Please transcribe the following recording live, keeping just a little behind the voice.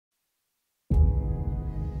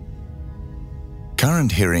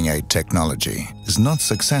Current hearing aid technology is not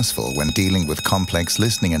successful when dealing with complex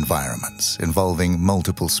listening environments involving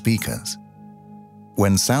multiple speakers.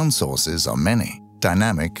 When sound sources are many,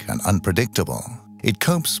 dynamic and unpredictable, it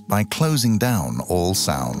copes by closing down all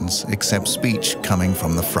sounds except speech coming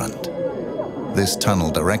from the front. This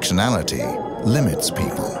tunnel directionality limits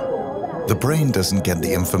people. The brain doesn't get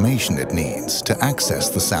the information it needs to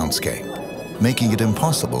access the soundscape, making it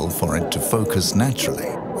impossible for it to focus naturally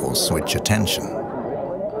or switch attention.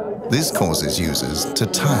 This causes users to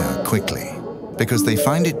tire quickly because they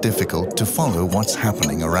find it difficult to follow what's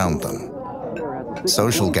happening around them.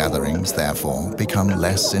 Social gatherings, therefore, become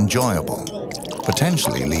less enjoyable,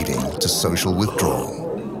 potentially leading to social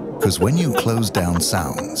withdrawal. Because when you close down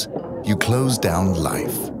sounds, you close down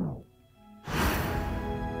life.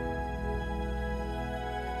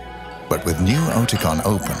 But with new Oticon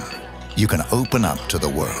Opn, you can open up to the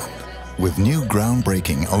world. With new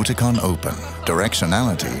groundbreaking Oticon Opn,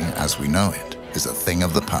 directionality, as we know it, is a thing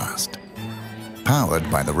of the past.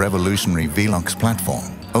 Powered by the revolutionary Velox platform,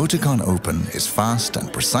 Oticon Opn is fast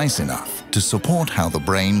and precise enough to support how the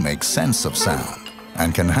brain makes sense of sound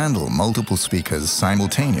and can handle multiple speakers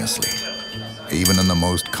simultaneously, even in the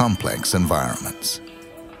most complex environments.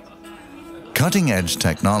 Cutting-edge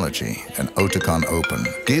technology in Oticon Opn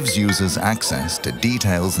gives users access to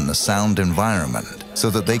details in the sound environment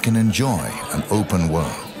so that they can enjoy an open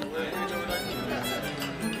world.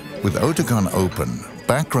 With Oticon Opn,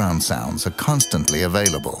 background sounds are constantly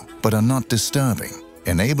available but are not disturbing,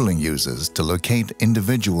 enabling users to locate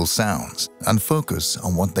individual sounds and focus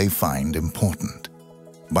on what they find important.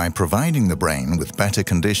 By providing the brain with better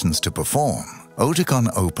conditions to perform,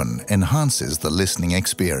 Oticon Opn enhances the listening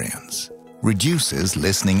experience, reduces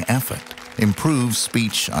listening effort, improves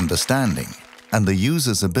speech understanding, and the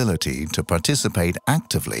user's ability to participate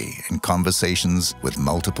actively in conversations with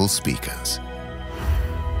multiple speakers.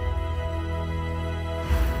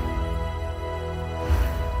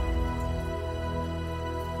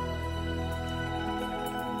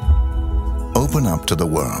 Open up to the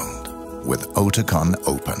world with Oticon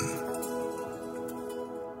Opn.